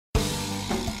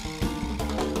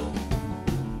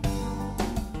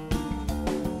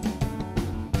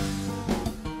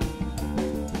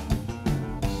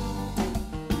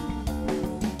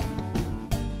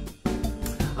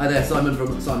Hi there, Simon from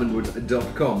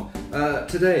simonwood.com.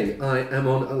 Today I am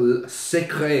on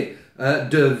Secret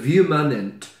de Viu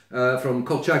Manent from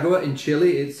Colchagua in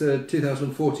Chile. It's a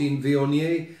 2014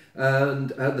 Viognier, and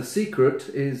the secret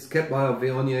is kept by our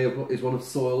Viognier is one of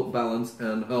soil, balance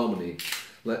and harmony.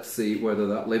 Let's see whether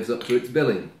that lives up to its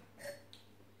billing.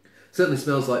 Certainly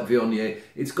smells like Viognier.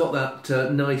 It's got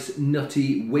that nice,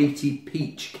 nutty, weighty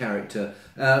peach character,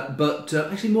 but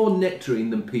actually more nectarine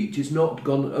than peach. It's not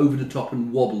gone over the top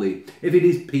and wobbly. If it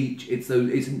is peach, it's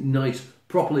nice,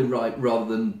 properly ripe, rather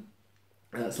than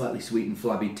slightly sweet and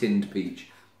flabby tinned peach.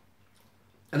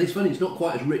 And it's funny, it's not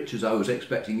quite as rich as I was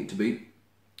expecting it to be.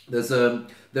 There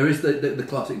is the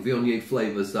classic Viognier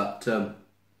flavours, that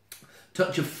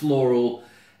touch of floral,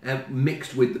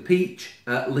 mixed with the peach,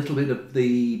 a little bit of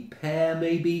the pear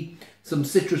maybe, some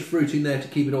citrus fruit in there to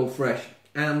keep it all fresh,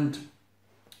 and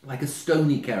like a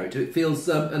stony character. It feels,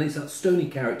 and it's that stony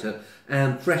character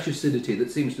and fresh acidity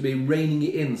that seems to be reining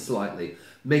it in slightly,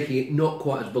 making it not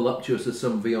quite as voluptuous as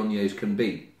some Viogniers can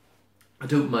be. I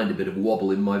don't mind a bit of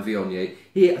wobble in my Viognier.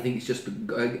 Here, I think it's just,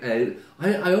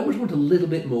 I always want a little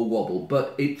bit more wobble,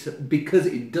 but because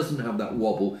it doesn't have that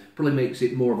wobble, probably makes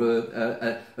it more of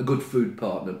a good food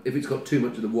partner. If it's got too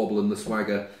much of the wobble and the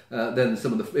swagger, then it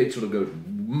sort of goes,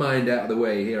 mind out of the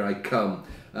way, here I come.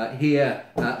 Here,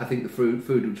 I think the food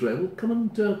would say, well, come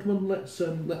on,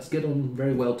 let's get on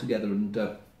very well together and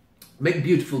make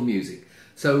beautiful music.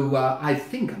 So I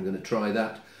think I'm going to try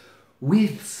that.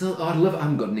 With some, I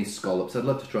haven't got any scallops. I'd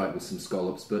love to try it with some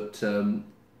scallops, but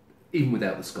even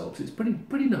without the scallops, it's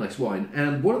pretty nice wine.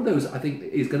 And one of those I think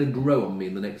is going to grow on me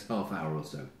in the next half hour or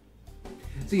so.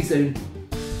 See you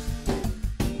soon.